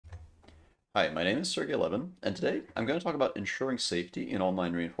Hi, my name is Sergey Levine, and today I'm going to talk about ensuring safety in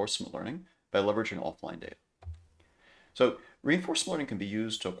online reinforcement learning by leveraging offline data. So, reinforcement learning can be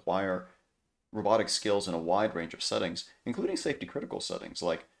used to acquire robotic skills in a wide range of settings, including safety critical settings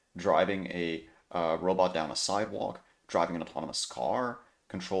like driving a robot down a sidewalk, driving an autonomous car,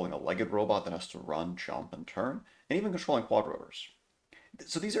 controlling a legged robot that has to run, jump, and turn, and even controlling quadrotors.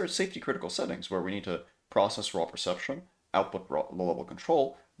 So these are safety critical settings where we need to process raw perception, output low-level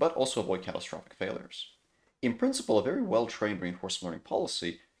control, but also avoid catastrophic failures. In principle, a very well-trained reinforcement learning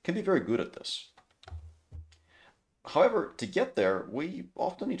policy can be very good at this. However, to get there, we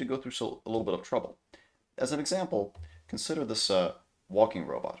often need to go through a little bit of trouble. As an example, consider this walking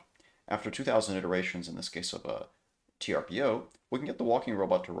robot. After 2,000 iterations, in this case of a TRPO, we can get the walking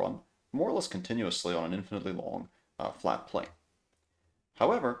robot to run more or less continuously on an infinitely long flat plane.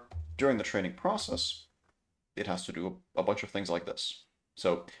 However, during the training process, it has to do a bunch of things like this.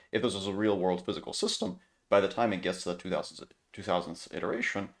 So if this was a real-world physical system, by the time it gets to the 2000th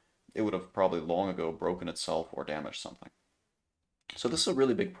iteration, it would have probably long ago broken itself or damaged something. So this is a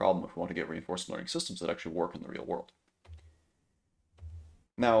really big problem if we want to get reinforcement learning systems that actually work in the real world.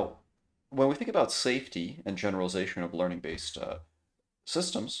 Now, when we think about safety and generalization of learning-based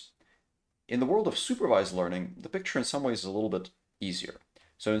systems, in the world of supervised learning, the picture in some ways is a little bit easier.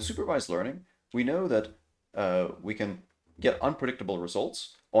 So in supervised learning, we know that we can get unpredictable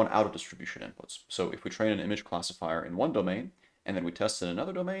results on out-of-distribution inputs. So if we train an image classifier in one domain, and then we test it in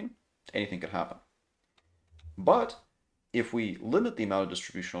another domain, anything could happen. But if we limit the amount of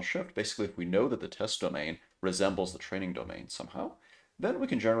distributional shift, basically if we know that the test domain resembles the training domain somehow, then we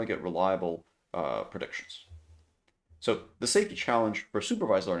can generally get reliable predictions. So the safety challenge for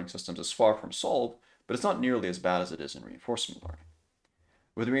supervised learning systems is far from solved, but it's not nearly as bad as it is in reinforcement learning.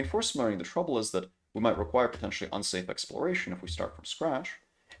 With reinforcement learning, the trouble is that we might require potentially unsafe exploration if we start from scratch,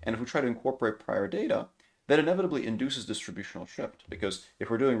 and if we try to incorporate prior data, that inevitably induces distributional shift, because if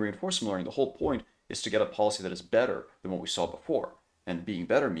we're doing reinforcement learning, the whole point is to get a policy that is better than what we saw before, and being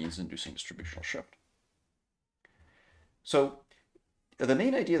better means inducing distributional shift. So the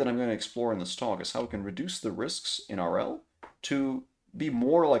main idea that I'm going to explore in this talk is how we can reduce the risks in RL to be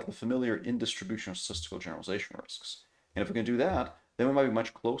more like the familiar in-distributional statistical generalization risks. And if we can do that, then we might be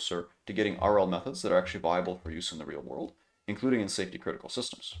much closer to getting RL methods that are actually viable for use in the real world, including in safety critical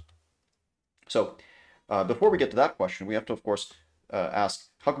systems. So before we get to that question, we have to, of course, ask,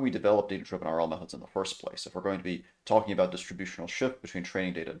 how can we develop data-driven RL methods in the first place? If we're going to be talking about distributional shift between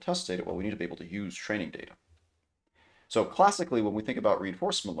training data and test data, well, we need to be able to use training data. So classically, when we think about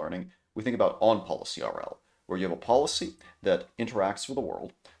reinforcement learning, we think about on-policy RL, where you have a policy that interacts with the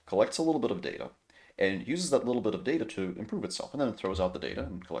world, collects a little bit of data, and uses that little bit of data to improve itself, and then it throws out the data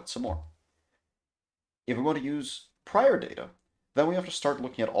and collects some more. If we want to use prior data, then we have to start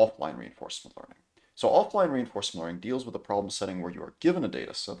looking at offline reinforcement learning. So offline reinforcement learning deals with a problem setting where you are given a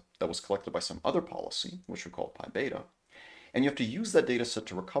data set that was collected by some other policy, which we call pi beta, and you have to use that data set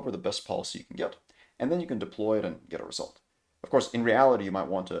to recover the best policy you can get, and then you can deploy it and get a result. Of course, in reality, you might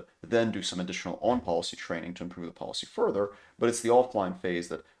want to then do some additional on-policy training to improve the policy further, but it's the offline phase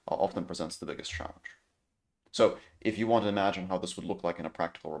that often presents the biggest challenge. So if you want to imagine how this would look like in a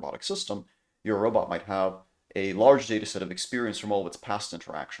practical robotic system, your robot might have a large data set of experience from all of its past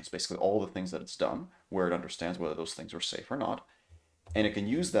interactions, basically all the things that it's done, where it understands whether those things are safe or not, and it can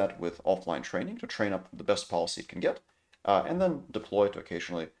use that with offline training to train up the best policy it can get, and then deploy it to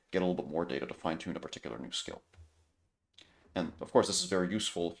occasionally get a little bit more data to fine-tune a particular new skill. And of course, this is very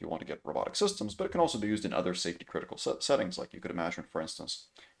useful if you want to get robotic systems, but it can also be used in other safety critical settings. Like you could imagine, for instance,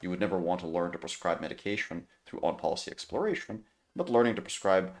 you would never want to learn to prescribe medication through on-policy exploration, but learning to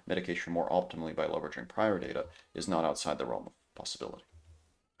prescribe medication more optimally by leveraging prior data is not outside the realm of possibility.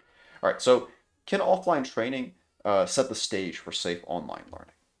 All right, so can offline training set the stage for safe online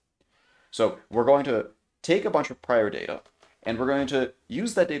learning? So we're going to take a bunch of prior data, and we're going to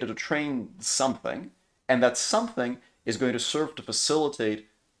use that data to train something, and that something is going to serve to facilitate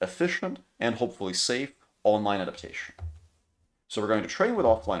efficient and hopefully safe online adaptation. So we're going to train with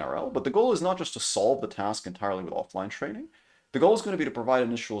offline RL, but the goal is not just to solve the task entirely with offline training. The goal is going to be to provide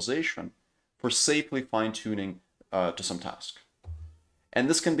initialization for safely fine-tuning to some task. And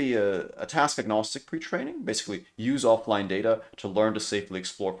this can be a task-agnostic pre-training, basically use offline data to learn to safely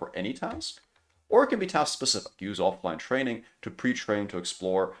explore for any task, or it can be task-specific, use offline training to pre-train to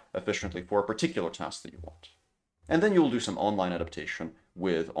explore efficiently for a particular task that you want. And then you'll do some online adaptation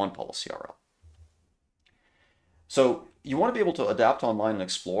with on-policy RL. So you want to be able to adapt online and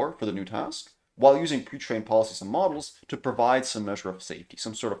explore for the new task while using pre-trained policies and models to provide some measure of safety,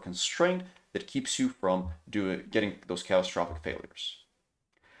 some sort of constraint that keeps you from getting those catastrophic failures.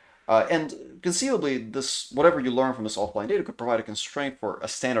 And conceivably, this whatever you learn from this offline data could provide a constraint for a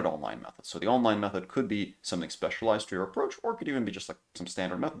standard online method. So the online method could be something specialized to your approach, or it could even be just like some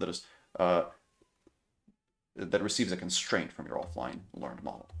standard method that is that receives a constraint from your offline learned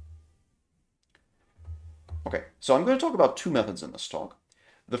model. Okay, so I'm going to talk about two methods in this talk.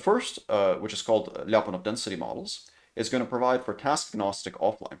 The first, which is called Lyapunov density models, is going to provide for task-agnostic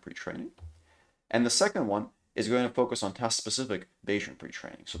offline pre-training. And the second one is going to focus on task-specific Bayesian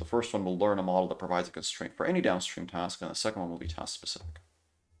pre-training. So the first one will learn a model that provides a constraint for any downstream task, and the second one will be task-specific.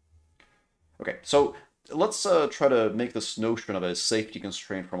 Okay, so let's try to make this notion of a safety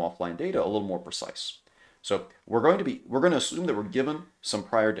constraint from offline data a little more precise. So we're going to assume that we're given some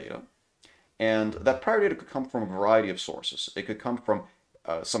prior data, and that prior data could come from a variety of sources. It could come from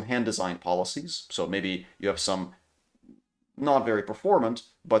some hand-designed policies. So maybe you have some not very performant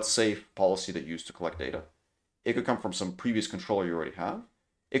but safe policy that you use to collect data. It could come from some previous controller you already have.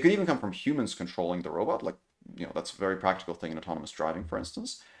 It could even come from humans controlling the robot, like, that's a very practical thing in autonomous driving, for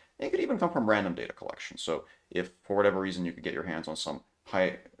instance. It could even come from random data collection. So if for whatever reason you could get your hands on some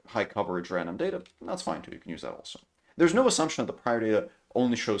high coverage random data, that's fine too. You can use that also. There's no assumption that the prior data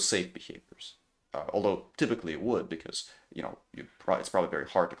only shows safe behaviors, although typically it would, because it's probably very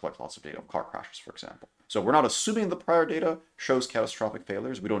hard to collect lots of data on car crashes, for example. So we're not assuming the prior data shows catastrophic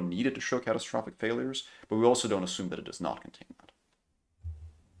failures. We don't need it to show catastrophic failures, but we also don't assume that it does not contain that.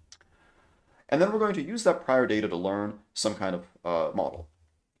 And then we're going to use that prior data to learn some kind of model.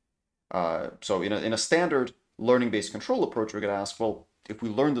 So in a standard learning-based control approach, we're going to ask, well, if we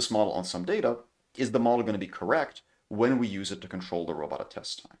learn this model on some data, is the model going to be correct when we use it to control the robot at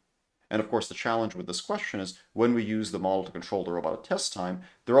test time? And of course, the challenge with this question is when we use the model to control the robot at test time,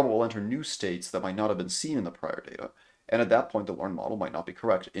 the robot will enter new states that might not have been seen in the prior data. And at that point, the learned model might not be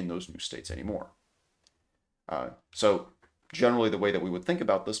correct in those new states anymore. So generally, the way that we would think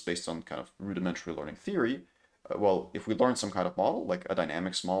about this based on kind of rudimentary learning theory, well, if we learn some kind of model, like a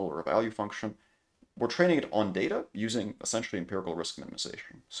dynamics model or a value function, we're training it on data using essentially empirical risk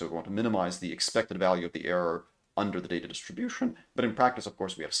minimization. So we want to minimize the expected value of the error under the data distribution, but in practice, of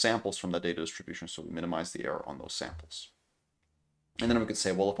course, we have samples from that data distribution, so we minimize the error on those samples. And then we could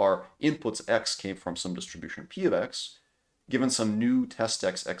say, well, if our inputs x came from some distribution p of x, given some new test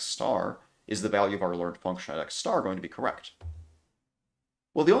x star, is the value of our learned function at x star going to be correct?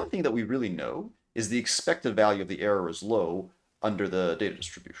 Well, the only thing that we really know is the expected value of the error is low under the data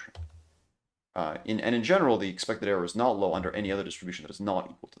distribution. In general, the expected error is not low under any other distribution that is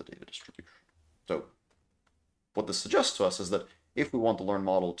not equal to the data distribution. So what this suggests to us is that if we want the learned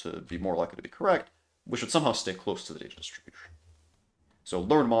model to be more likely to be correct, we should somehow stay close to the data distribution. So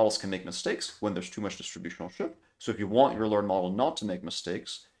learned models can make mistakes when there's too much distributional shift. So if you want your learned model not to make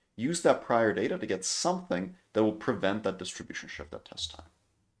mistakes, use that prior data to get something that will prevent that distribution shift at test time.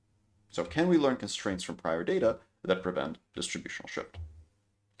 So can we learn constraints from prior data that prevent distributional shift?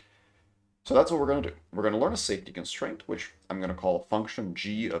 So that's what we're going to do. We're going to learn a safety constraint, which I'm going to call a function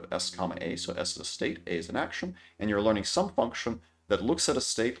g of s comma a. So s is a state, a is an action, and you're learning some function that looks at a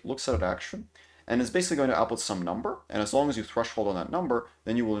state, looks at an action, and is basically going to output some number. And as long as you threshold on that number,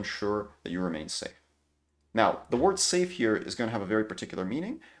 then you will ensure that you remain safe. Now, the word safe here is going to have a very particular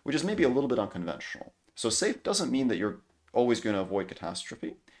meaning, which is maybe a little bit unconventional. So safe doesn't mean that you're always going to avoid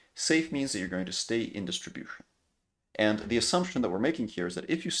catastrophe. Safe means that you're going to stay in distribution. And the assumption that we're making here is that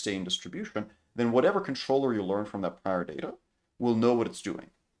if you stay in distribution, then whatever controller you learn from that prior data will know what it's doing.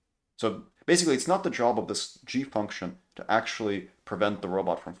 So basically, it's not the job of this g function to actually prevent the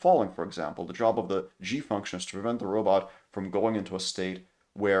robot from falling, for example. The job of the g function is to prevent the robot from going into a state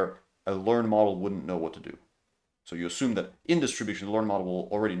where a learned model wouldn't know what to do. So you assume that in distribution, the learned model will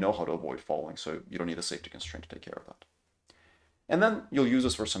already know how to avoid falling, so you don't need a safety constraint to take care of that. And then you'll use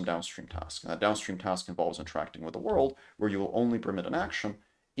this for some downstream task. And that downstream task involves interacting with the world, where you will only permit an action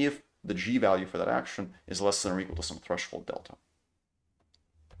if the g value for that action is less than or equal to some threshold delta.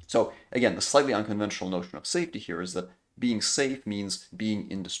 So again, the slightly unconventional notion of safety here is that being safe means being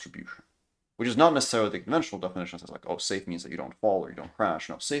in distribution, which is not necessarily the conventional definition. It's like, oh, safe means that you don't fall or you don't crash.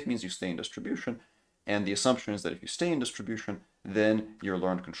 No, safe means you stay in distribution. And the assumption is that if you stay in distribution, then your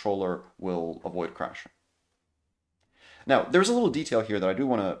learned controller will avoid crashing. Now, there's a little detail here that I do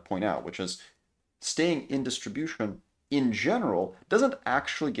want to point out, which is staying in distribution in general doesn't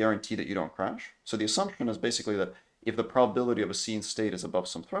actually guarantee that you don't crash. So the assumption is basically that if the probability of a seen state is above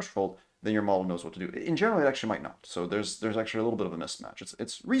some threshold, then your model knows what to do. In general, it actually might not. So there's actually a little bit of a mismatch.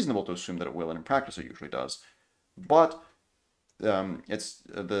 It's reasonable to assume that it will, and in practice it usually does. But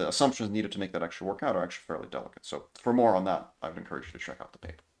the assumptions needed to make that actually work out are actually fairly delicate. So for more on that, I would encourage you to check out the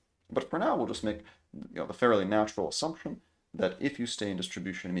paper. But for now, we'll just make the fairly natural assumption that if you stay in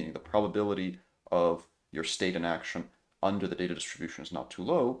distribution, meaning the probability of your state in action under the data distribution is not too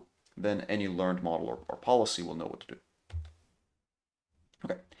low, then any learned model or policy will know what to do.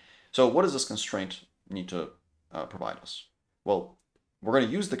 Okay, so what does this constraint need to provide us? Well, we're going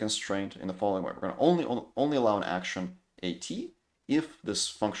to use the constraint in the following way. We're going to only allow an action at if this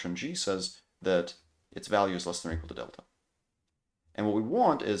function g says that its value is less than or equal to delta. And what we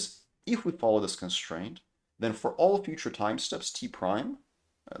want is, if we follow this constraint, then for all future time steps t prime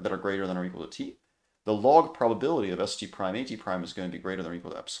that are greater than or equal to t, the log probability of st prime at prime is going to be greater than or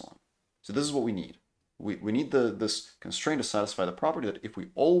equal to epsilon. So this is what we need. We need this constraint to satisfy the property that if we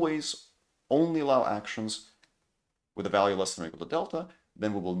always only allow actions with a value less than or equal to delta,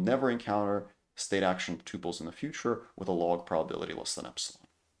 then we will never encounter state action tuples in the future with a log probability less than epsilon.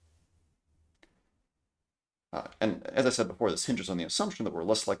 And as I said before, this hinges on the assumption that we're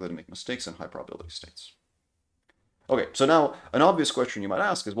less likely to make mistakes in high probability states. Okay, so now an obvious question you might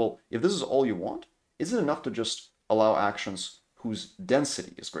ask is, well, if this is all you want, is it enough to just allow actions whose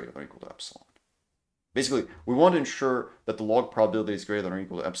density is greater than or equal to epsilon? Basically, we want to ensure that the log probability is greater than or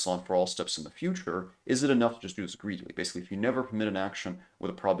equal to epsilon for all steps in the future. Is it enough to just do this greedily? Basically, if you never permit an action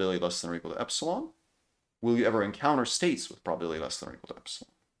with a probability less than or equal to epsilon, will you ever encounter states with probability less than or equal to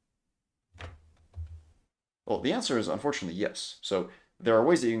epsilon? Well, the answer is unfortunately yes. So there are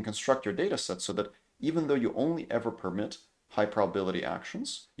ways that you can construct your data set so that even though you only ever permit high probability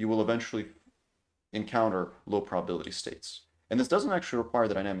actions, you will eventually encounter low probability states. And this doesn't actually require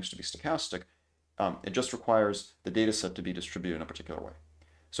the dynamics to be stochastic. It just requires the data set to be distributed in a particular way.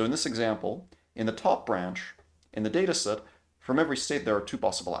 So in this example, in the top branch, in the data set, from every state there are two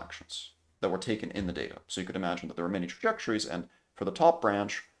possible actions that were taken in the data. So you could imagine that there were many trajectories, and for the top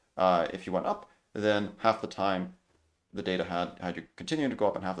branch, if you went up, then half the time the data had you continuing to go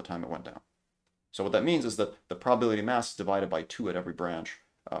up and half the time it went down. So what that means is that the probability mass is divided by 2 at every branch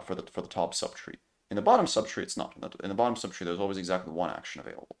for the top subtree. In the bottom subtree, it's not. In the bottom subtree, there's always exactly one action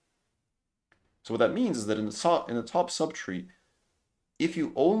available. So what that means is that in the top subtree, if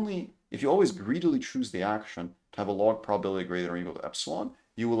you always greedily choose the action to have a log probability greater than or equal to epsilon,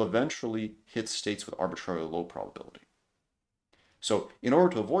 you will eventually hit states with arbitrarily low probability. So in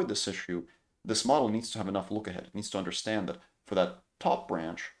order to avoid this issue, this model needs to have enough look ahead. It needs to understand that for that top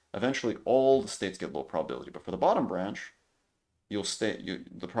branch, eventually all the states get low probability, but for the bottom branch,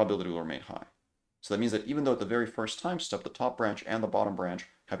 the probability will remain high. So that means that even though at the very first time step, the top branch and the bottom branch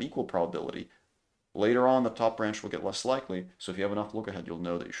have equal probability, later on the top branch will get less likely, so if you have enough look ahead, you'll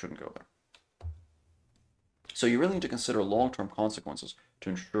know that you shouldn't go there. So you really need to consider long-term consequences to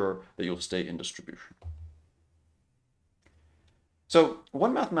ensure that you'll stay in distribution. So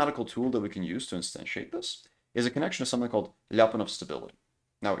one mathematical tool that we can use to instantiate this is a connection to something called Lyapunov stability.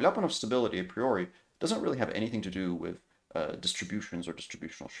 Now, Lyapunov stability a priori doesn't really have anything to do with distributions or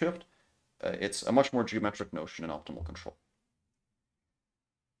distributional shift. It's a much more geometric notion in optimal control.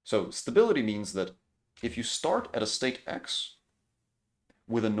 So stability means that if you start at a state x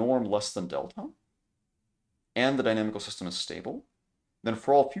with a norm less than delta, and the dynamical system is stable, then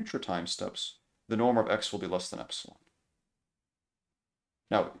for all future time steps, the norm of x will be less than epsilon.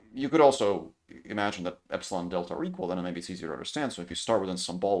 Now, you could also imagine that epsilon and delta are equal, then maybe it's easier to understand. So if you start within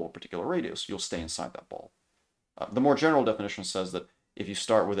some ball with a particular radius, you'll stay inside that ball. The more general definition says that if you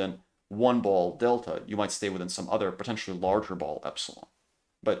start within one ball delta, you might stay within some other potentially larger ball epsilon.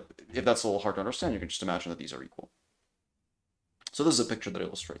 But if that's a little hard to understand, you can just imagine that these are equal. So this is a picture that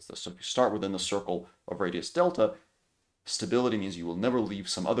illustrates this. So if you start within the circle of radius delta, stability means you will never leave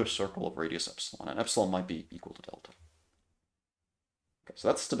some other circle of radius epsilon, and epsilon might be equal to delta. Okay, so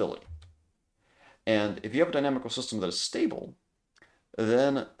that's stability. And if you have a dynamical system that is stable,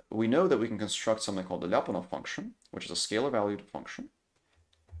 then we know that we can construct something called the Lyapunov function, which is a scalar valued function,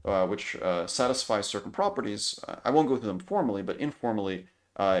 which satisfies certain properties. I won't go through them formally, but informally,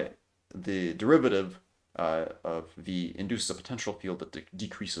 the derivative of V induces a potential field that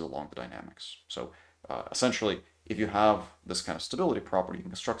decreases along the dynamics. So essentially, if you have this kind of stability property, you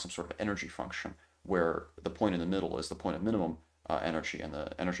can construct some sort of energy function where the point in the middle is the point of minimum energy, and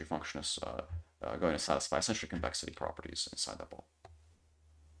the energy function is going to satisfy essentially convexity properties inside that ball.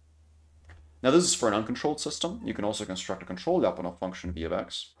 Now this is for an uncontrolled system. You can also construct a controlled Lyapunov function V of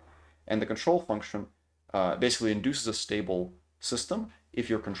x, and the control function basically induces a stable system if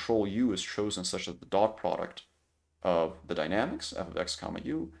your control u is chosen such that the dot product of the dynamics f of x comma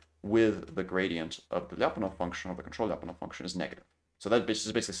u with the gradient of the Lyapunov function, of the control Lyapunov function, is negative. So that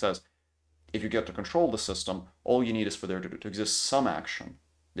basically says if you get to control the system, all you need is for there to exist some action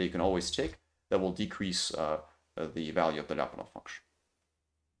that you can always take that will decrease the value of the Lyapunov function.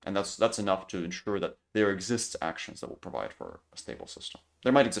 And that's enough to ensure that there exists actions that will provide for a stable system.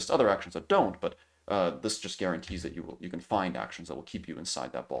 There might exist other actions that don't, but this just guarantees that you can find actions that will keep you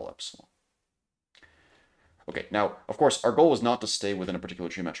inside that ball epsilon. Okay, now, of course, our goal is not to stay within a particular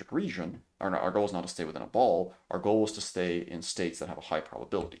geometric region. Our goal is not to stay within a ball. Our goal is to stay in states that have a high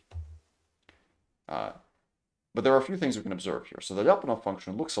probability. But there are a few things we can observe here. So the Lyapunov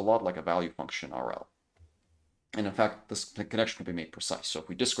function looks a lot like a value function RL. And in fact, this connection can be made precise. So if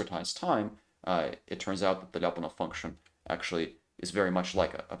we discretize time, it turns out that the Lyapunov function actually is very much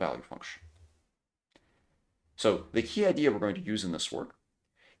like a value function. So the key idea we're going to use in this work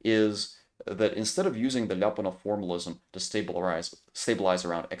is that instead of using the Lyapunov formalism to stabilize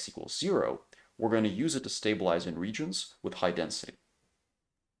around x equals 0, we're going to use it to stabilize in regions with high density.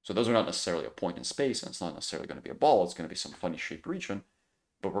 So those are not necessarily a point in space, and it's not necessarily going to be a ball. It's going to be some funny shaped region,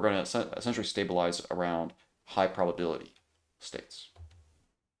 but we're going to essentially stabilize around high probability states.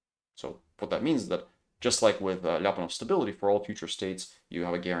 So what that means is that just like with Lyapunov stability, for all future states, you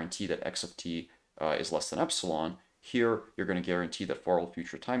have a guarantee that x of t is less than epsilon. Here, you're going to guarantee that for all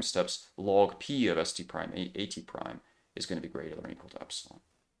future time steps, log p of st prime at prime is going to be greater than or equal to epsilon.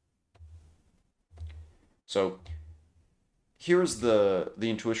 So here's the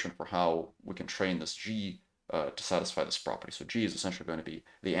intuition for how we can train this g to satisfy this property. So g is essentially going to be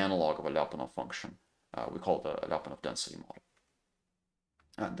the analog of a Lyapunov function. We call it a Lyapunov density model.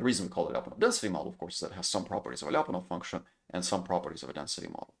 And the reason we call it a Lyapunov density model, of course, is that it has some properties of a Lyapunov function and some properties of a density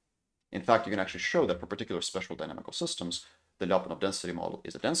model. In fact, you can actually show that for particular special dynamical systems, the Lyapunov density model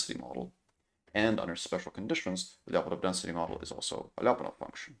is a density model, and under special conditions, the Lyapunov density model is also a Lyapunov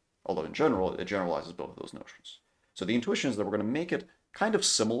function, although in general, it generalizes both of those notions. So the intuition is that we're going to make it kind of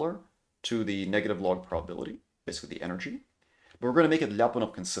similar to the negative log probability, basically the energy, but we're going to make it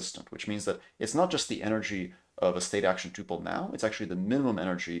Lyapunov consistent, which means that it's not just the energy of a state action tuple now, it's actually the minimum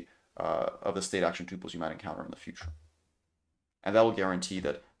energy of the state action tuples you might encounter in the future. And that will guarantee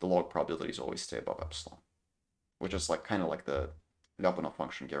that the log probabilities always stay above epsilon, which is kind of like the Lyapunov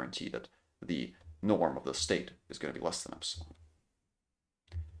function guarantee that the norm of the state is going to be less than epsilon.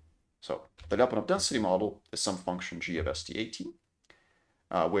 So the Lyapunov density model is some function g of st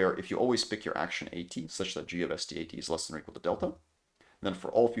at, where if you always pick your action at such that g of st at is less than or equal to delta, then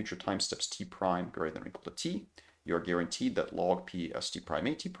for all future time steps t prime greater than or equal to t, you're guaranteed that log p st prime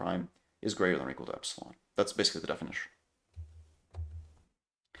at prime is greater than or equal to epsilon. That's basically the definition.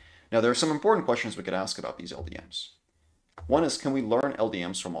 Now, there are some important questions we could ask about these LDMs. One is, can we learn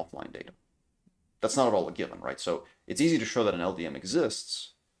LDMs from offline data? That's not at all a given, right? So it's easy to show that an LDM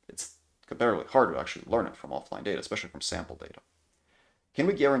exists. It's comparatively hard to actually learn it from offline data, especially from sample data. Can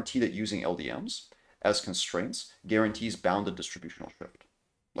we guarantee that using LDMs as constraints guarantees bounded distributional shift?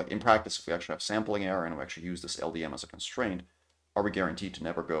 Like in practice, if we actually have sampling error and we actually use this LDM as a constraint, are we guaranteed to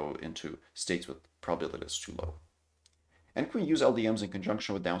never go into states with probability that's too low? And can we use LDMs in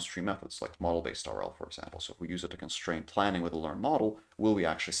conjunction with downstream methods, like model-based RL, for example? So if we use it to constrain planning with a learned model, will we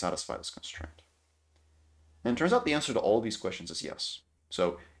actually satisfy this constraint? And it turns out the answer to all of these questions is yes.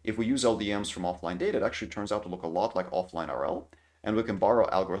 So if we use LDMs from offline data, it actually turns out to look a lot like offline RL, and we can borrow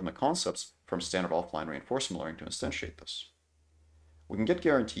algorithmic concepts from standard offline reinforcement learning to instantiate this. We can get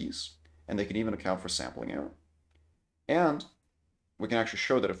guarantees, and they can even account for sampling error. And we can actually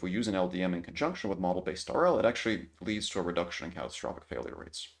show that if we use an LDM in conjunction with model-based RL, it actually leads to a reduction in catastrophic failure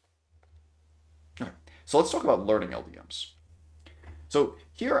rates. Okay, so let's talk about learning LDMs. So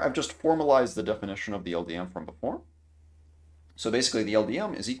here I've just formalized the definition of the LDM from before. So basically the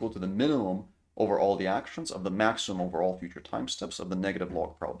LDM is equal to the minimum over all the actions of the maximum over all future time steps of the negative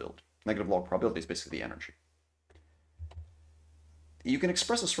log probability. Negative log probability is basically the energy. You can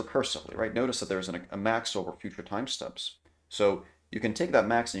express this recursively, right? Notice that there's a max over future time steps. So you can take that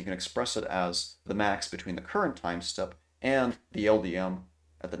max and you can express it as the max between the current time step and the LDM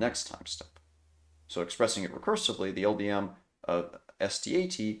at the next time step. So expressing it recursively, the LDM of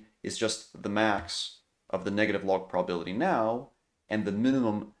STAT is just the max of the negative log probability now and the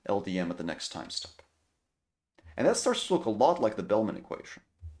minimum LDM at the next time step. And that starts to look a lot like the Bellman equation.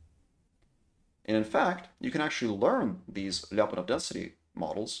 And in fact, you can actually learn these Lyapunov density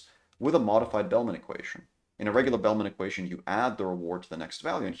models with a modified Bellman equation. In a regular Bellman equation, you add the reward to the next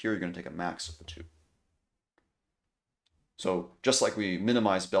value, and here you're going to take a max of the two. So just like we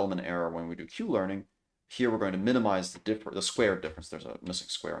minimize Bellman error when we do Q-learning, here we're going to minimize the squared difference. There's a missing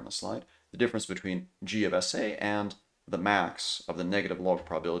square on the slide. The difference between g of SA and the max of the negative log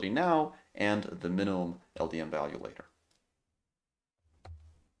probability now and the minimum LDM value later.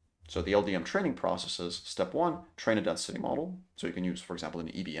 So the LDM training process is, step one, train a density model. So you can use, for example, an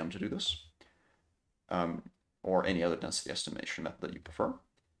EBM to do this. Or any other density estimation method that you prefer.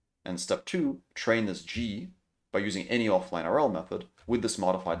 And step 2, train this G by using any offline RL method with this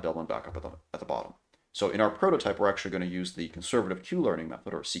modified Bellman backup at the bottom. So in our prototype, we're actually going to use the conservative Q-learning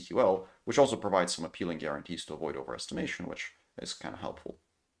method, or CQL, which also provides some appealing guarantees to avoid overestimation, which is kind of helpful.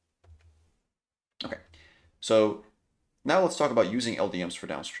 Okay, so now let's talk about using LDMs for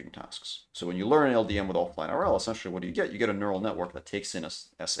downstream tasks. So when you learn an LDM with offline RL, essentially what do you get? You get a neural network that takes in a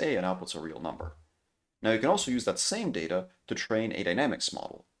SA and outputs a real number. Now you can also use that same data to train a dynamics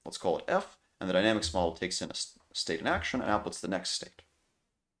model. Let's call it F, and the dynamics model takes in a state in action and outputs the next state.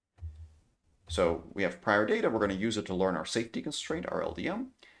 So we have prior data, we're going to use it to learn our safety constraint, our LDM,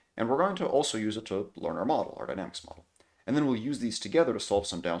 and we're going to also use it to learn our model, our dynamics model. And then we'll use these together to solve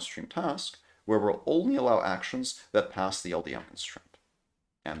some downstream task where we'll only allow actions that pass the LDM constraint.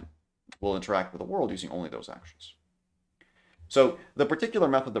 And we'll interact with the world using only those actions. So the particular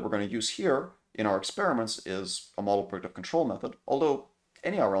method that we're going to use here in our experiments is a model predictive control method, although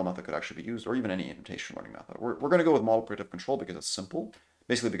any RL method could actually be used, or even any annotation learning method. We're going to go with model predictive control because it's simple,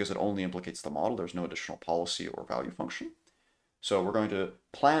 basically because it only implicates the model. There's no additional policy or value function. So we're going to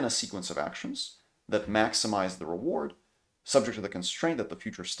plan a sequence of actions that maximize the reward, subject to the constraint that the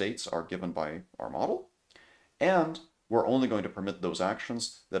future states are given by our model, and we're only going to permit those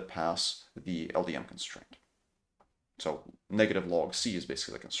actions that pass the LDM constraint. So negative log C is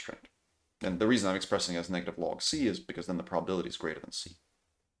basically the constraint. And the reason I'm expressing it as negative log C is because then the probability is greater than C.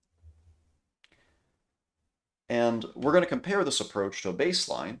 And we're going to compare this approach to a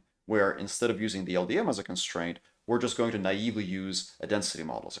baseline where instead of using the LDM as a constraint, we're just going to naively use a density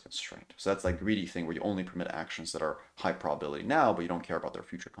model as a constraint. So that's that greedy thing where you only permit actions that are high probability now, but you don't care about their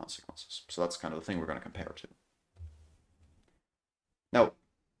future consequences. So that's kind of the thing we're going to compare to. Now,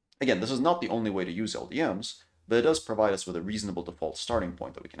 again, this is not the only way to use LDMs, but it does provide us with a reasonable default starting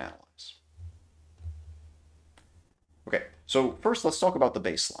point that we can analyze. Okay, so first let's talk about the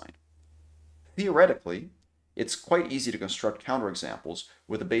baseline. Theoretically, it's quite easy to construct counterexamples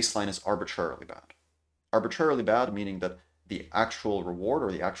where the baseline is arbitrarily bad. Arbitrarily bad meaning that the actual reward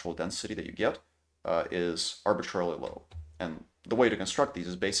or the actual density that you get is arbitrarily low. And the way to construct these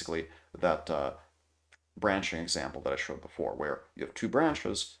is basically that branching example that I showed before, where you have two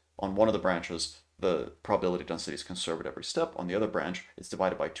branches. On one of the branches, the probability density is conserved every step. On the other branch, it's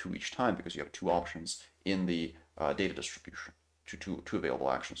divided by 2 each time because you have 2 options in the data distribution, two available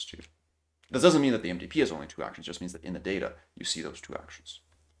actions to you. This doesn't mean that the MDP has only 2 actions, it just means that in the data, you see those 2 actions.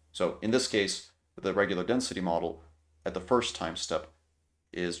 So in this case, the regular density model at the first time step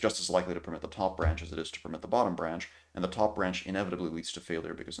is just as likely to permit the top branch as it is to permit the bottom branch, and the top branch inevitably leads to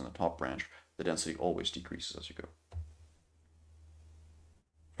failure because in the top branch, the density always decreases as you go.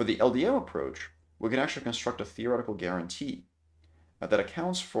 For the LDM approach, we can actually construct a theoretical guarantee that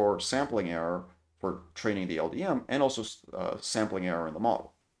accounts for sampling error for training the LDM and also sampling error in the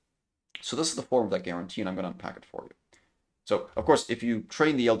model. So this is the form of that guarantee, and I'm going to unpack it for you. So, of course, if you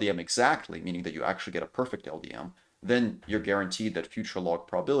train the LDM exactly, meaning that you actually get a perfect LDM, then you're guaranteed that future log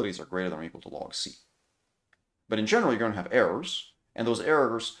probabilities are greater than or equal to log C. But in general, you're going to have errors, and those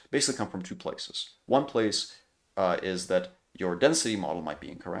errors basically come from 2 places. One place is that your density model might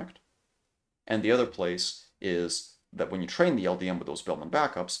be incorrect, and the other place is that when you train the LDM with those Bellman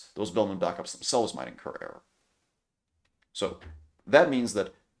backups themselves might incur error. So that means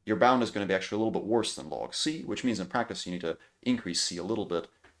that your bound is going to be actually a little bit worse than log C, which means in practice you need to increase C a little bit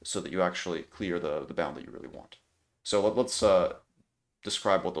so that you actually clear the bound that you really want. So let's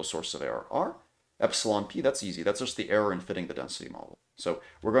describe what those sources of error are. Epsilon P, that's easy. That's just the error in fitting the density model. So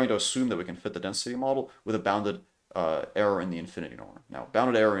we're going to assume that we can fit the density model with a bounded error in the infinity norm. Now,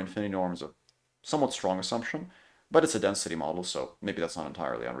 bounded error in infinity norm is a somewhat strong assumption, but it's a density model, so maybe that's not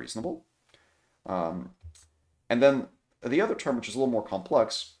entirely unreasonable. And then the other term, which is a little more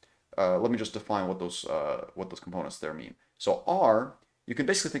complex, let me just define what those components there mean. So R, you can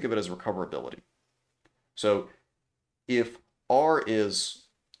basically think of it as recoverability. So if R is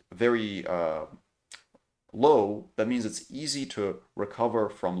very low, that means it's easy to recover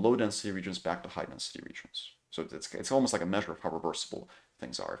from low density regions back to high density regions. So it's almost like a measure of how reversible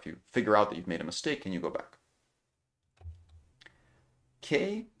things are. If you figure out that you've made a mistake, can you go back?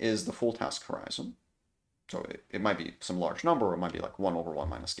 K is the full task horizon. So it might be some large number, or it might be like 1 over 1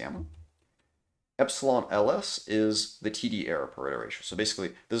 minus gamma. Epsilon LS is the TD error per iteration. So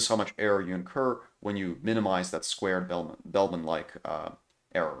basically, this is how much error you incur when you minimize that squared Bellman-like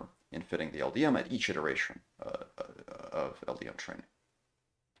error in fitting the LDM at each iteration of LDM training.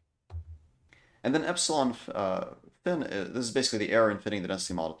 And then epsilon fin, this is basically the error in fitting the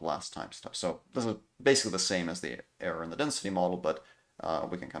density model at the last time step. So this is basically the same as the error in the density model, but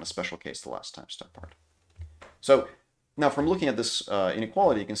we can kind of special case the last time step part. So Now, from looking at this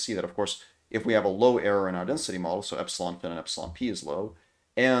inequality, you can see that, of course, if we have a low error in our density model, so epsilon fin and epsilon p is low,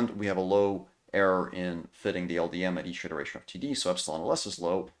 and we have a low error in fitting the LDM at each iteration of TD, so epsilon ls is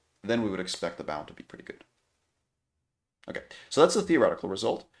low, then we would expect the bound to be pretty good. Okay, so that's the theoretical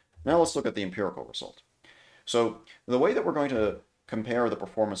result. Now let's look at the empirical result. So the way that we're going to compare the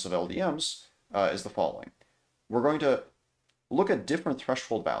performance of LDMs is the following. We're going to look at different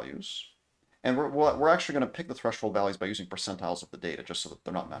threshold values, and we're actually going to pick the threshold values by using percentiles of the data, just so that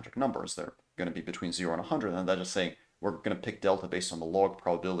they're not magic numbers. They're going to be between 0 and 100, and that's just saying we're going to pick delta based on the log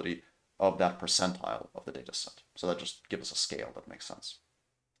probability of that percentile of the data set. So that just gives us a scale that makes sense.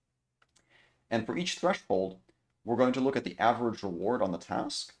 And for each threshold, we're going to look at the average reward on the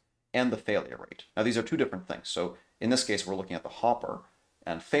task and the failure rate. Now, these are two different things. So in this case, we're looking at the hopper,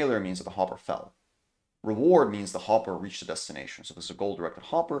 and failure means that the hopper fell. Reward means the hopper reached a destination. So this is a goal-directed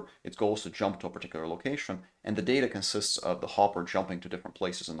hopper. Its goal is to jump to a particular location, and the data consists of the hopper jumping to different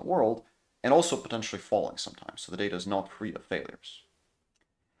places in the world, and also potentially falling sometimes. So the data is not free of failures.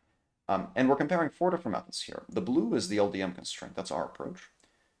 And we're comparing 4 different methods here. The blue is the LDM constraint. That's our approach.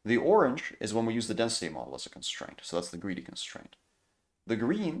 The orange is when we use the density model as a constraint. So that's the greedy constraint. The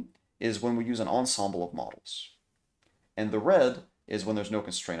green is when we use an ensemble of models. And the red is when there's no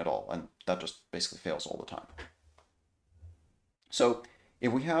constraint at all, and that just basically fails all the time. So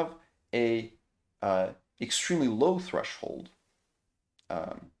if we have a extremely low threshold,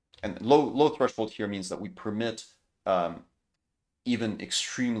 and low threshold here means that we permit even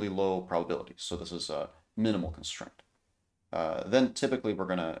extremely low probabilities. So this is a minimal constraint. Then typically we're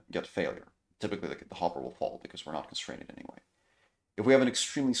going to get failure. Typically the hopper will fall because we're not constrained in any way. If we have an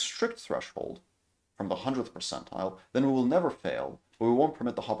extremely strict threshold from the 100th percentile, then we will never fail, but we won't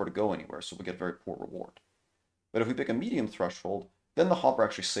permit the hopper to go anywhere, so we get very poor reward. But if we pick a medium threshold, then the hopper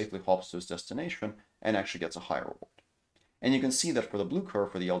actually safely hops to its destination and actually gets a higher reward. And you can see that for the blue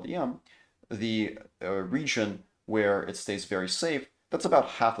curve for the LDM, the region where it stays very safe, that's about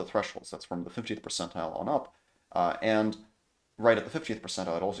half the thresholds. That's from the 50th percentile on up. And right at the 50th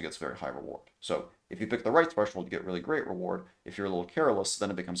percentile, it also gets very high reward. So if you pick the right threshold, you get really great reward. If you're a little careless, then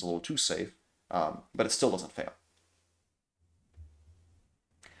it becomes a little too safe, but it still doesn't fail.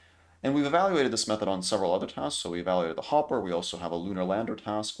 And we've evaluated this method on several other tasks. So we evaluated the hopper. We also have a lunar lander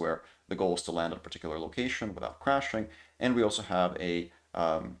task where the goal is to land at a particular location without crashing. And we also have a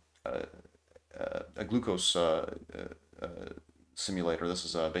glucose simulator. This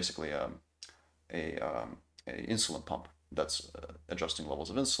is basically a insulin pump that's adjusting levels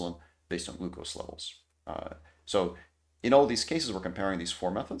of insulin based on glucose levels. So in all these cases, we're comparing these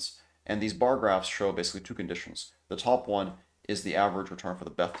 4 methods, and these bar graphs show basically 2 conditions. The top one is the average return for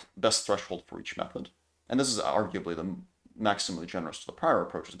the best threshold for each method. And this is arguably the maximally generous to the prior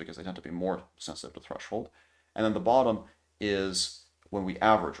approaches because they tend to be more sensitive to threshold. And then the bottom is when we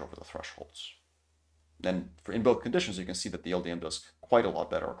average over the thresholds. Then in both conditions, you can see that the LDM does quite a lot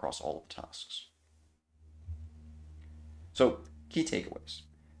better across all of the tasks. So, key takeaways.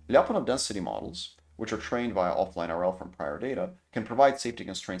 Lyapunov density models, which are trained via offline RL from prior data, can provide safety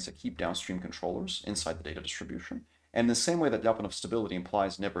constraints that keep downstream controllers inside the data distribution. And in the same way that Lyapunov stability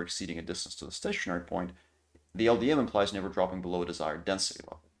implies never exceeding a distance to the stationary point, the LDM implies never dropping below a desired density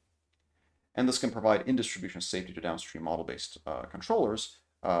level. And this can provide in-distribution safety to downstream model-based controllers,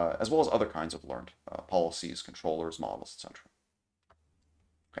 as well as other kinds of learned policies, controllers, models, etc.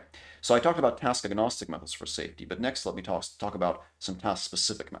 Okay, so I talked about task-agnostic methods for safety, but next let me talk about some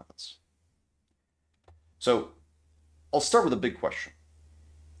task-specific methods. So I'll start with a big question.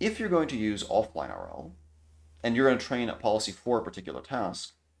 If you're going to use offline RL, and you're going to train a policy for a particular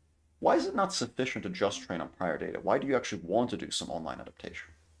task, why is it not sufficient to just train on prior data? Why do you actually want to do some online adaptation?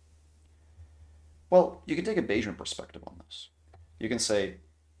 Well, you can take a Bayesian perspective on this. You can say,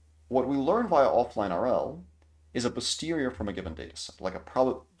 what we learn via offline RL is a posterior from a given data set, like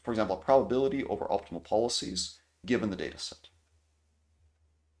for example, a probability over optimal policies given the data set.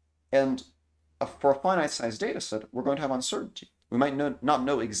 And for a finite size data set, we're going to have uncertainty. We might not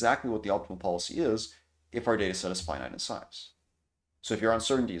know exactly what the optimal policy is if our data set is finite in size. So if your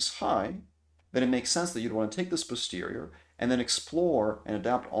uncertainty is high, then it makes sense that you'd want to take this posterior and then explore and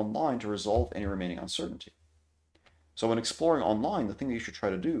adapt online to resolve any remaining uncertainty. So when exploring online, the thing that you should try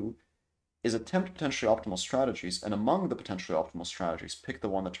to do is attempt potentially optimal strategies, and among the potentially optimal strategies, pick the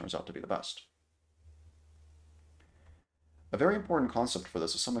one that turns out to be the best. A very important concept for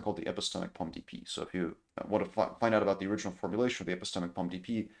this is something called the epistemic POMDP. So if you want to find out about the original formulation of the epistemic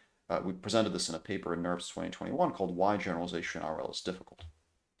POMDP, we presented this in a paper in NERPS 2021 called Why Generalization in RL is Difficult.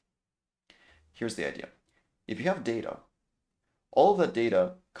 Here's the idea. If you have data, all of that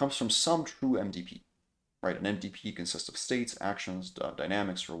data comes from some true MDP. right? An MDP consists of states, actions,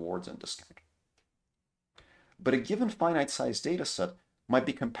 dynamics, rewards, and discount. But a given finite-sized data set might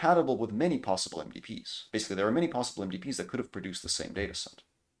be compatible with many possible MDPs. Basically, there are many possible MDPs that could have produced the same data set,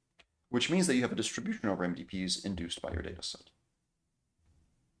 which means that you have a distribution over MDPs induced by your data set.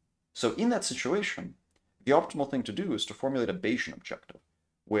 So in that situation, the optimal thing to do is to formulate a Bayesian objective,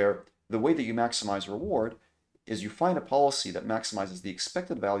 where the way that you maximize reward is you find a policy that maximizes the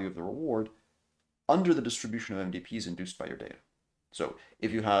expected value of the reward under the distribution of MDPs induced by your data. So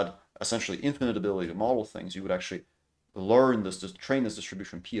if you had essentially infinite ability to model things, you would actually learn this, train this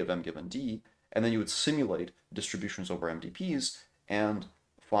distribution P of M given D, and then you would simulate distributions over MDPs and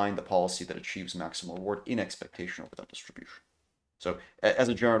find the policy that achieves maximal reward in expectation over that distribution. So as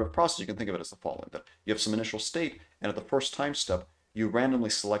a generative process, you can think of it as the following, that you have some initial state, and at the first time step, you randomly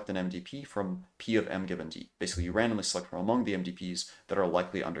select an MDP from P of M given D. Basically, you randomly select from among the MDPs that are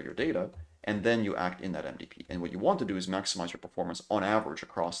likely under your data, and then you act in that MDP. And what you want to do is maximize your performance on average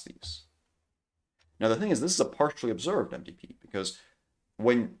across these. Now, the thing is, this is a partially observed MDP, because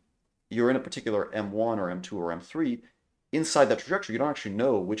when you're in a particular M1 or M2 or M3, inside that trajectory, you don't actually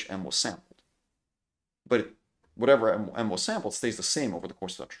know which M was sampled. But whatever M was sampled stays the same over the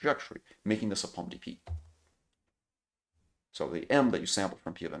course of that trajectory, making this a PUMDP. So the M that you sampled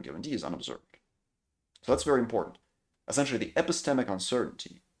from P of M given D is unobserved. So that's very important. Essentially, the epistemic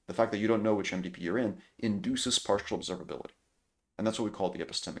uncertainty, the fact that you don't know which MDP you're in, induces partial observability. And that's what we call the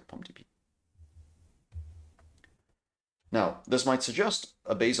epistemic PUMDP. Now, this might suggest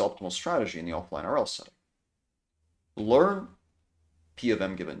a Bayes optimal strategy in the offline RL setting. Learn P of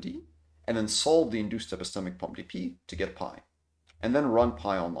M given D, and then solve the induced epistemic PUMDP to get pi, and then run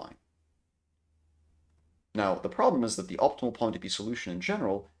pi online. Now, the problem is that the optimal PUMDP solution in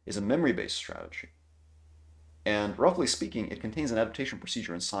general is a memory-based strategy. And roughly speaking, it contains an adaptation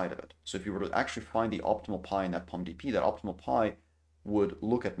procedure inside of it. So if you were to actually find the optimal pi in that PUMDP, that optimal pi would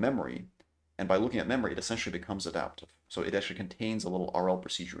look at memory, and by looking at memory, it essentially becomes adaptive. So it actually contains a little RL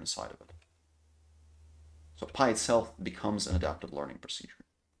procedure inside of it. So pi itself becomes an adaptive learning procedure.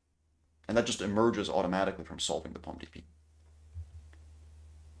 And that just emerges automatically from solving the PUMDP.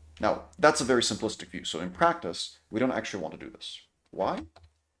 Now, that's a very simplistic view. So in practice, we don't actually want to do this. Why?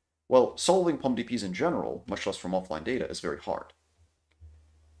 Well, solving PUMDPs in general, much less from offline data, is very hard.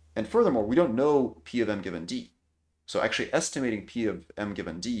 And furthermore, we don't know P of M given D. So actually estimating P of M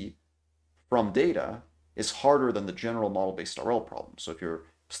given D from data is harder than the general model-based RL problem. So if your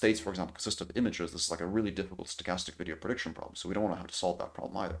states, for example, consist of images, this is like a really difficult stochastic video prediction problem. So we don't want to have to solve that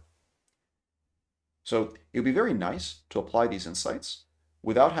problem either. So it would be very nice to apply these insights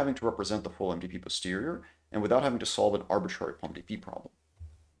without having to represent the full MDP posterior and without having to solve an arbitrary PUMDP problem.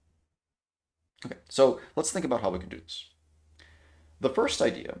 Okay, so let's think about how we can do this. The first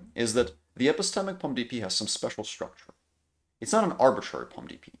idea is that the epistemic PUMDP has some special structure. It's not an arbitrary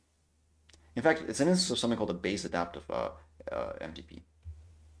PUMDP. In fact, it's an instance of something called a Bayes adaptive MDP.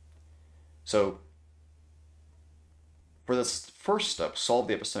 So for this first step, solve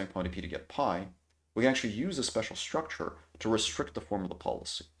the epistemic PUMDP to get pi, we can actually use a special structure to restrict the form of the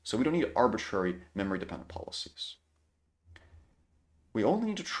policy. So we don't need arbitrary memory-dependent policies. We only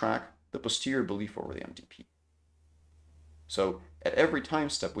need to track the posterior belief over the MDP. So at every time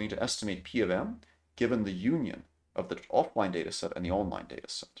step, we need to estimate P of M given the union of the offline dataset and the online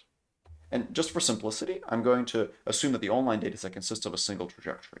dataset. And just for simplicity, I'm going to assume that the online dataset consists of a single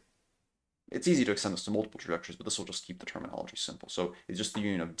trajectory. It's easy to extend this to multiple trajectories, but this will just keep the terminology simple. So it's just the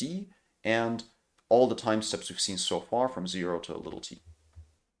union of D and all the time steps we've seen so far from 0 to little t.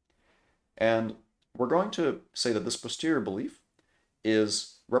 And we're going to say that this posterior belief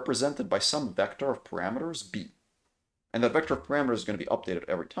is represented by some vector of parameters B. And that vector of parameters is going to be updated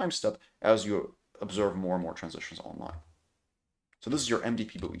every time step as you observe more and more transitions online. So this is your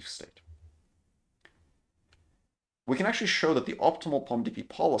MDP belief state. We can actually show that the optimal PUMDP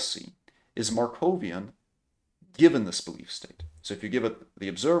policy is Markovian given this belief state. So if you give it the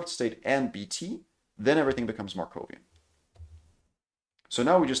observed state and BT, then everything becomes Markovian. So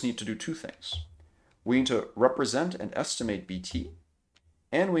now we just need to do two things. We need to represent and estimate BT,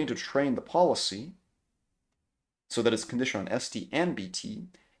 and we need to train the policy so that it's conditioned on ST and BT,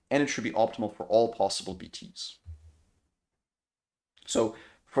 and it should be optimal for all possible BTs. So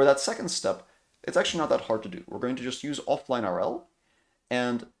for that second step, it's actually not that hard to do. We're going to just use offline RL,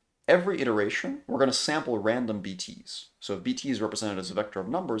 and every iteration, we're going to sample random BTs. So if BT is represented as a vector of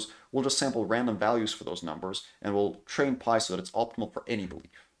numbers, we'll just sample random values for those numbers, and we'll train pi so that it's optimal for any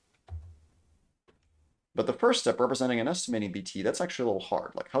belief. But the first step, representing and estimating BT, that's actually a little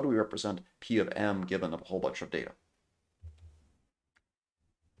hard. Like, how do we represent P of M given a whole bunch of data?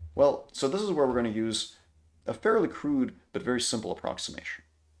 Well, so this is where we're going to use a fairly crude but very simple approximation.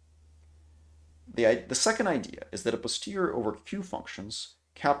 The second idea is that a posterior over Q functions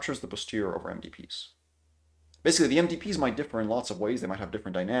captures the posterior over MDPs. Basically, the MDPs might differ in lots of ways. They might have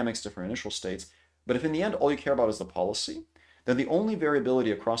different dynamics, different initial states. But if in the end all you care about is the policy, then the only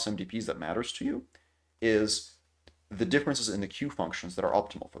variability across MDPs that matters to you is the differences in the Q functions that are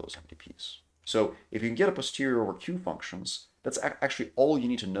optimal for those MDPs. So if you can get a posterior over Q functions, that's actually all you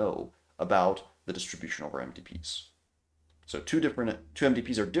need to know about the distribution over MDPs. So two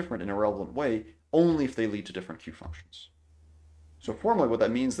MDPs are different in a relevant way only if they lead to different Q functions. So formally what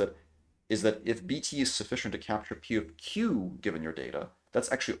that means is that if BT is sufficient to capture P of Q given your data,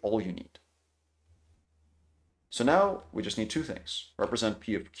 that's actually all you need. So now we just need two things: represent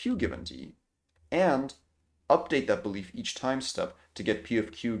P of Q given D, and update that belief each time step to get P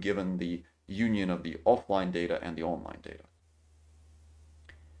of Q given the union of the offline data and the online data.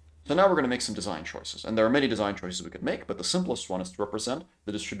 So now we're going to make some design choices, and there are many design choices we could make, but the simplest one is to represent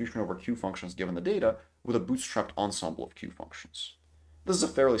the distribution over Q functions given the data with a bootstrapped ensemble of Q functions. This is a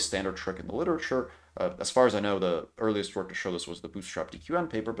fairly standard trick in the literature. As far as I know, the earliest work to show this was the bootstrap DQN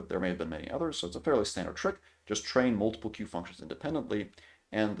paper, but there may have been many others, so it's a fairly standard trick. Just train multiple Q functions independently,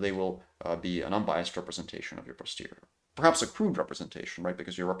 and they will be an unbiased representation of your posterior. Perhaps a crude representation, right,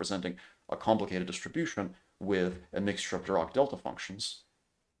 because you're representing a complicated distribution with a mixture of Dirac delta functions,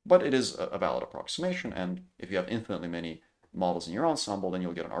 but it is a valid approximation, and if you have infinitely many models in your ensemble, then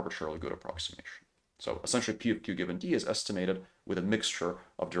you'll get an arbitrarily good approximation. So essentially P of Q given D is estimated with a mixture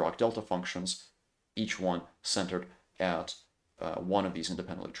of Dirac delta functions, each one centered at one of these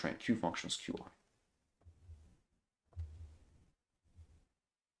independently trained Q functions, Qi.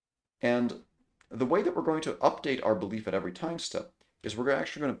 And the way that we're going to update our belief at every time step is we're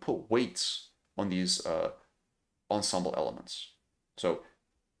actually going to put weights on these ensemble elements. So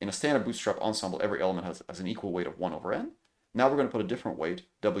in a standard bootstrap ensemble, every element has an equal weight of 1 over n. Now we're going to put a different weight,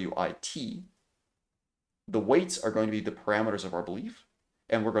 WIT. The weights are going to be the parameters of our belief,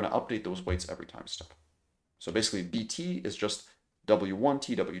 and we're going to update those weights every time step. So basically, BT is just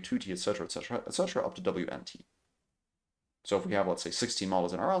W1T, W2T, etc., etc., etc., up to WNT. So if we have, let's say, 16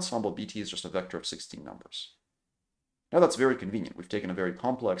 models in our ensemble, BT is just a vector of 16 numbers. Now that's very convenient. We've taken a very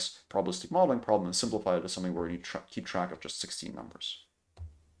complex probabilistic modeling problem and simplified it to something where we need to keep track of just 16 numbers.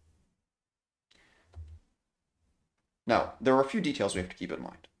 Now, there are a few details we have to keep in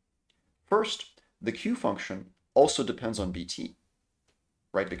mind. First, the Q function also depends on BT,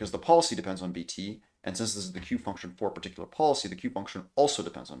 right? Because the policy depends on BT, and since this is the Q function for a particular policy, the Q function also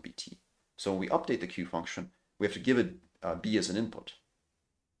depends on BT. So when we update the Q function, we have to give it B as an input.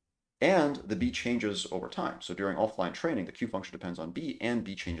 And the B changes over time. So during offline training, the Q function depends on B, and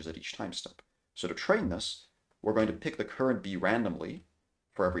B changes at each time step. So to train this, we're going to pick the current B randomly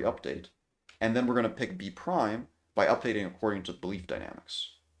for every update, and then we're going to pick B prime by updating according to belief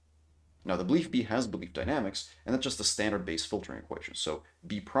dynamics. Now the belief B has belief dynamics, and that's just the standard base filtering equation. So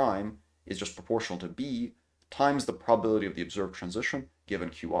B prime is just proportional to B times the probability of the observed transition given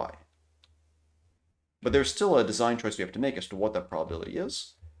Qi. But there's still a design choice we have to make as to what that probability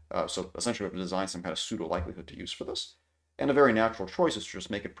is. So essentially we have to design some kind of pseudo likelihood to use for this. And a very natural choice is to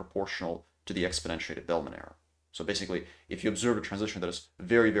just make it proportional to the exponentiated Bellman error. So basically, if you observe a transition that is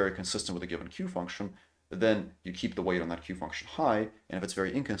very, very consistent with a given Q function, then you keep the weight on that Q function high, and if it's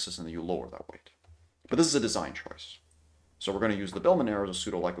very inconsistent, then you lower that weight. But this is a design choice. So we're going to use the Bellman error as a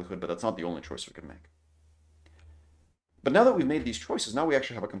pseudo likelihood, but that's not the only choice we can make. But now that we've made these choices, now we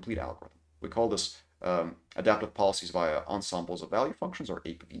actually have a complete algorithm. We call this adaptive policies via ensembles of value functions, or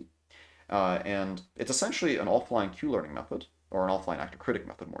APV. And it's essentially an offline Q-learning method, or an offline actor-critic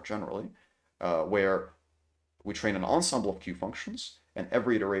method more generally, where we train an ensemble of Q functions, and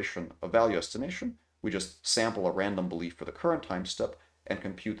every iteration of value estimation, we just sample a random belief for the current time step and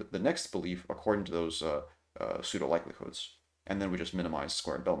compute the next belief according to those pseudo likelihoods. And then we just minimize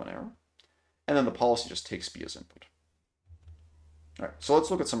squared Bellman error. And then the policy just takes B as input. All right, so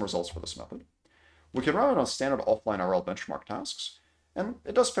let's look at some results for this method. We can run it on standard offline RL benchmark tasks, and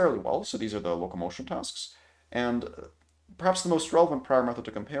it does fairly well. So these are the locomotion tasks. And perhaps the most relevant prior method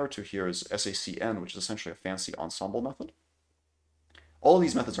to compare to here is SACN, which is essentially a fancy ensemble method. All of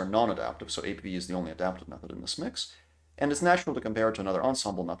these methods are non-adaptive, so APV is the only adaptive method in this mix. And it's natural to compare it to another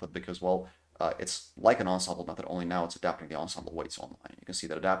ensemble method because, well, it's like an ensemble method, only now it's adapting the ensemble weights online. You can see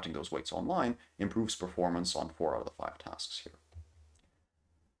that adapting those weights online improves performance on 4 out of the 5 tasks here.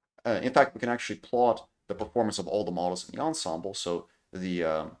 In fact, we can actually plot the performance of all the models in the ensemble. So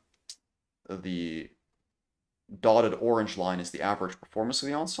the dotted orange line is the average performance of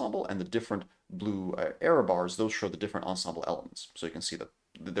the ensemble, and the different blue error bars, those show the different ensemble elements. So you can see that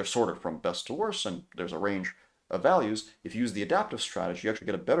they're sorted from best to worst, and there's a range of values. If you use the adaptive strategy, you actually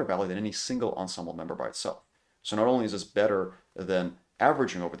get a better value than any single ensemble member by itself. So not only is this better than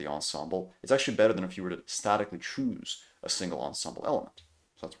averaging over the ensemble, it's actually better than if you were to statically choose a single ensemble element.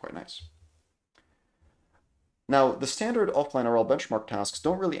 So that's quite nice. Now, the standard offline RL benchmark tasks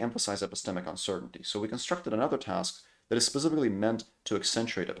don't really emphasize epistemic uncertainty, so we constructed another task that is specifically meant to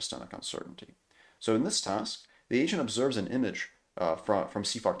accentuate epistemic uncertainty. So in this task, the agent observes an image from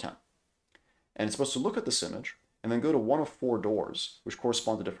CFAR 10, and it's supposed to look at this image and then go to one of 4 doors, which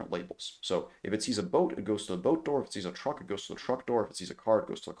correspond to different labels. So if it sees a boat, it goes to the boat door. If it sees a truck, it goes to the truck door. If it sees a car, it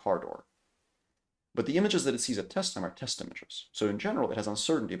goes to the car door. But the images that it sees at test time are test images. So in general, it has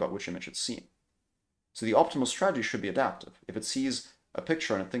uncertainty about which image it's seeing. So the optimal strategy should be adaptive. If it sees a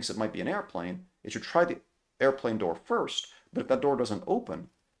picture and it thinks it might be an airplane, it should try the airplane door first, but if that door doesn't open,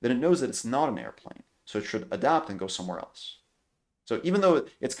 then it knows that it's not an airplane. So it should adapt and go somewhere else. So even though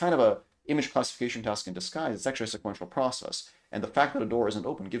it's kind of a image classification task in disguise, it's actually a sequential process. And the fact that a door isn't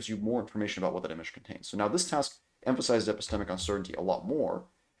open gives you more information about what that image contains. So now this task emphasizes epistemic uncertainty a lot more.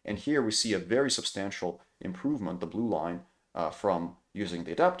 And here we see a very substantial improvement, the blue line, from using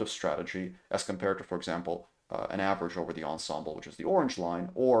the adaptive strategy as compared to, for example, an average over the ensemble, which is the orange line,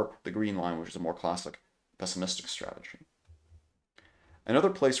 or the green line, which is a more classic pessimistic strategy. Another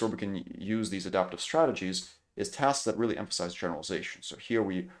place where we can use these adaptive strategies is tasks that really emphasize generalization. So here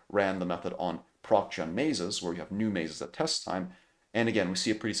we ran the method on proc-gen mazes, where you have new mazes at test time. And again, we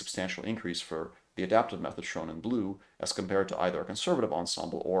see a pretty substantial increase for the adaptive method shown in blue as compared to either a conservative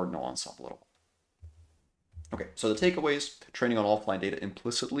ensemble or no ensemble at all. Okay, so the takeaways: training on offline data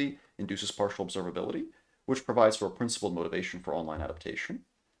implicitly induces partial observability, which provides for a principled motivation for online adaptation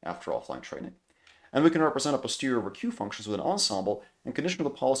after offline training. And we can represent a posterior over Q functions with an ensemble and condition the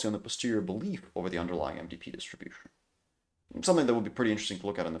policy on the posterior belief over the underlying MDP distribution. Something that would be pretty interesting to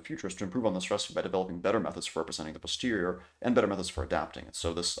look at in the future is to improve on this recipe by developing better methods for representing the posterior and better methods for adapting it.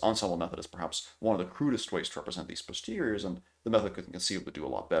 So this ensemble method is perhaps one of the crudest ways to represent these posteriors, and the method could conceivably do a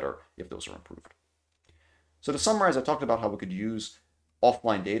lot better if those are improved. So to summarize, I talked about how we could use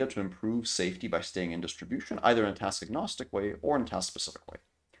offline data to improve safety by staying in distribution, either in a task-agnostic way or in a task-specific way.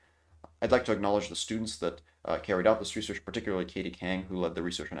 I'd like to acknowledge the students that carried out this research, particularly Katie Kang, who led the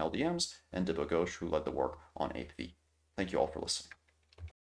research on LDMs, and Dibba Ghosh, who led the work on APV. Thank you all for listening.